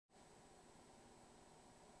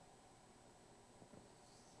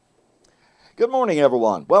Good morning,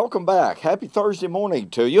 everyone. Welcome back. Happy Thursday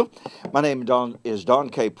morning to you. My name is Don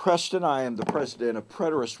K. Preston. I am the president of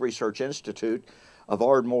Preterist Research Institute of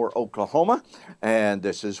Ardmore, Oklahoma, and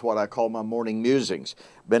this is what I call my morning musings.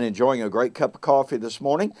 Been enjoying a great cup of coffee this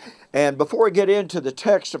morning, and before I get into the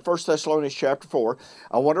text of 1 Thessalonians chapter 4,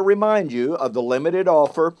 I want to remind you of the limited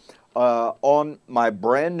offer on my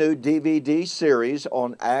brand new DVD series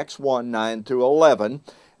on Acts 1, 9 through 11,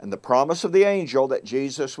 and the promise of the angel that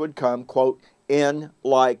Jesus would come, quote, in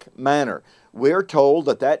like manner. We're told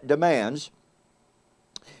that that demands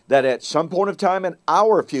that at some point of time in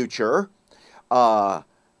our future, at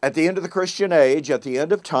the end of the Christian age, at the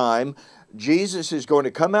end of time, Jesus is going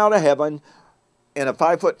to come out of heaven in a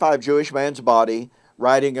 5'5" Jewish man's body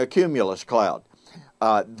riding a cumulus cloud.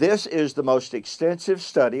 This is the most extensive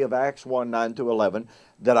study of Acts 1, 9 through 11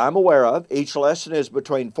 that I'm aware of. Each lesson is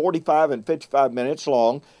between 45 and 55 minutes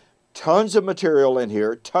long. Tons of material in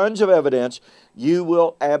here, tons of evidence. You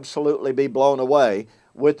will absolutely be blown away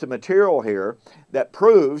with the material here that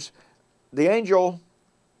proves the angel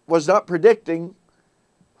was not predicting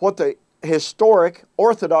what the historic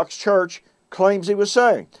Orthodox Church claims he was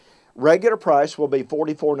saying. Regular price will be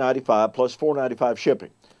 $44.95 plus $4.95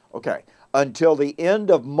 shipping. Okay, until the end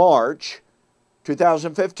of March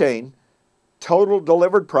 2015, total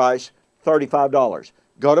delivered price $35.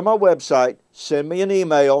 Go to my website, send me an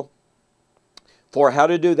email for how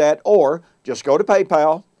to do that, or just go to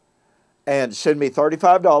PayPal and send me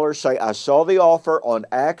 $35. Say, I saw the offer on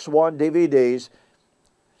Acts 1 DVDs,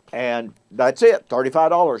 and that's it,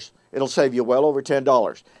 $35. It'll save you well over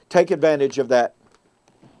 $10. Take advantage of that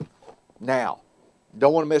now.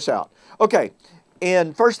 Don't want to miss out. Okay,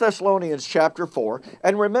 in 1 Thessalonians chapter 4,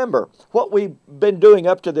 and remember, what we've been doing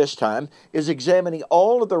up to this time is examining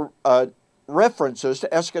all of the references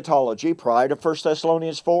to eschatology prior to 1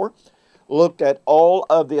 Thessalonians 4, looked at all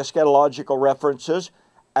of the eschatological references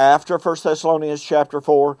after 1 Thessalonians chapter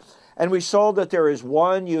 4, and we saw that there is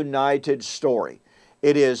one united story.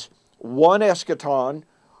 It is one eschaton,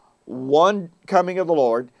 one coming of the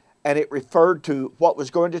Lord, and it referred to what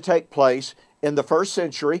was going to take place in the first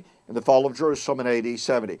century, in the fall of Jerusalem in AD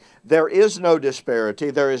 70. There is no disparity,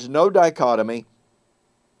 there is no dichotomy,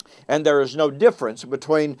 and there is no difference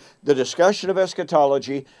between the discussion of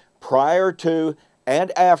eschatology prior to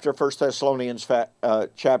and after 1 Thessalonians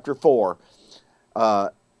chapter 4.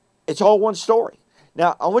 It's all one story.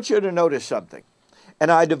 Now, I want you to notice something.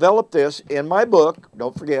 And I developed this in my book.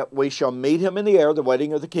 Don't forget, We Shall Meet Him in the Air, The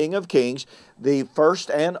Wedding of the King of Kings, the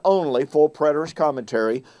first and only full preterist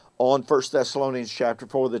commentary on 1 Thessalonians chapter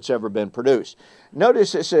 4 that's ever been produced.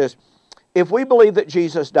 Notice it says, if we believe that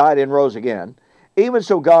Jesus died and rose again, even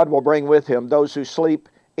so God will bring with him those who sleep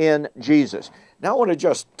in Jesus. Now I want to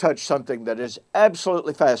just touch something that is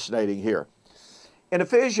absolutely fascinating here. In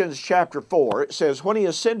Ephesians chapter 4, it says, when he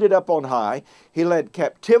ascended up on high, he led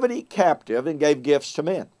captivity captive and gave gifts to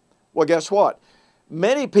men. Well, guess what?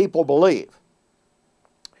 Many people believe,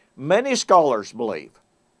 many scholars believe,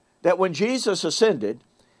 that when Jesus ascended,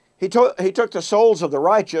 he took the souls of the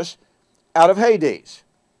righteous out of Hades.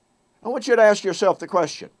 I want you to ask yourself the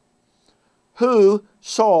question, who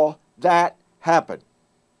saw that happen?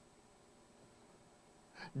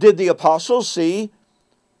 Did the apostles see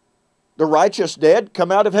the righteous dead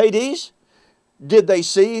come out of Hades? Did they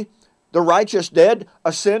see the righteous dead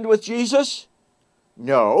ascend with Jesus?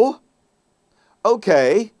 No.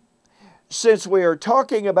 Okay, since we are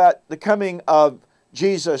talking about the coming of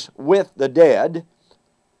Jesus with the dead,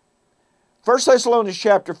 1 Thessalonians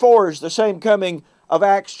chapter 4 is the same coming of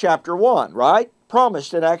Acts chapter 1, right?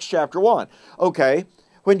 Promised in Acts chapter 1. Okay,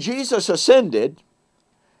 when Jesus ascended,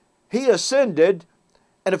 he ascended.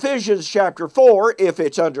 And Ephesians chapter 4, if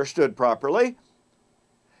it's understood properly,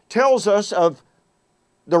 tells us of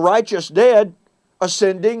the righteous dead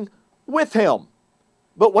ascending with him.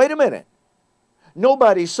 But wait a minute.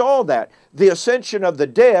 Nobody saw that. The ascension of the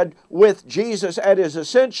dead with Jesus at his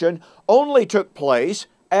ascension only took place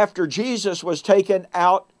after Jesus was taken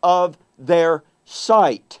out of their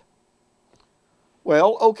sight.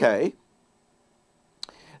 Well, okay.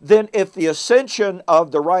 Then if the ascension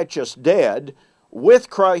of the righteous dead with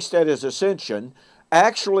Christ at his ascension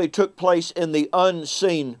actually took place in the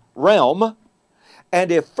unseen realm,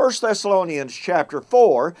 and if 1 Thessalonians chapter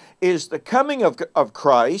 4 is the coming of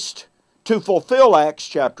Christ to fulfill Acts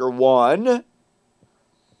chapter 1,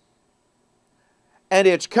 and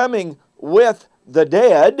it's coming with the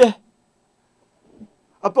dead,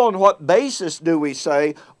 upon what basis do we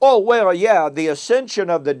say, oh, well, yeah, the ascension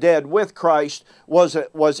of the dead with Christ was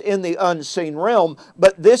in the unseen realm,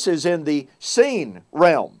 but this is in the seen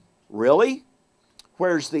realm? Really?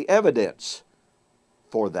 Where's the evidence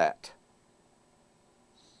for that?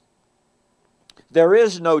 There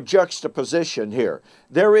is no juxtaposition here.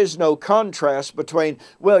 There is no contrast between,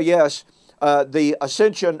 well, yes, the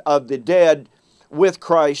ascension of the dead with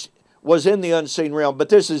Christ was in the unseen realm, but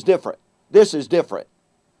this is different. This is different.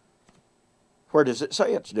 Where does it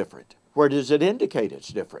say it's different? Where does it indicate it's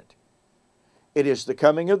different? It is the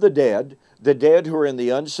coming of the dead who are in the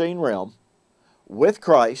unseen realm, with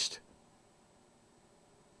Christ.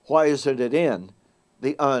 Why isn't it in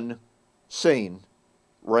the unseen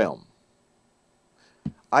realm?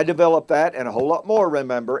 I developed that and a whole lot more,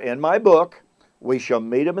 remember, in my book, We Shall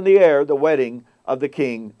Meet Him in the Air, The Wedding of the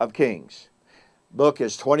King of Kings. Book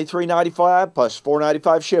is $23.95 plus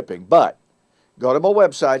 $4.95 shipping. But go to my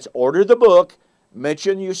websites, order the book,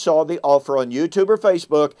 mention you saw the offer on YouTube or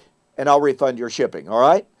Facebook, and I'll refund your shipping, all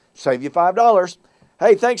right? Save you $5.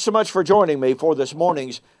 Hey, thanks so much for joining me for this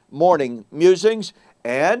morning's Morning Musings.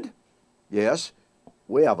 And, yes,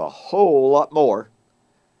 we have a whole lot more.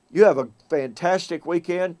 You have a fantastic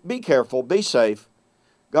weekend. Be careful. Be safe.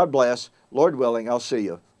 God bless. Lord willing, I'll see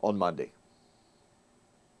you on Monday.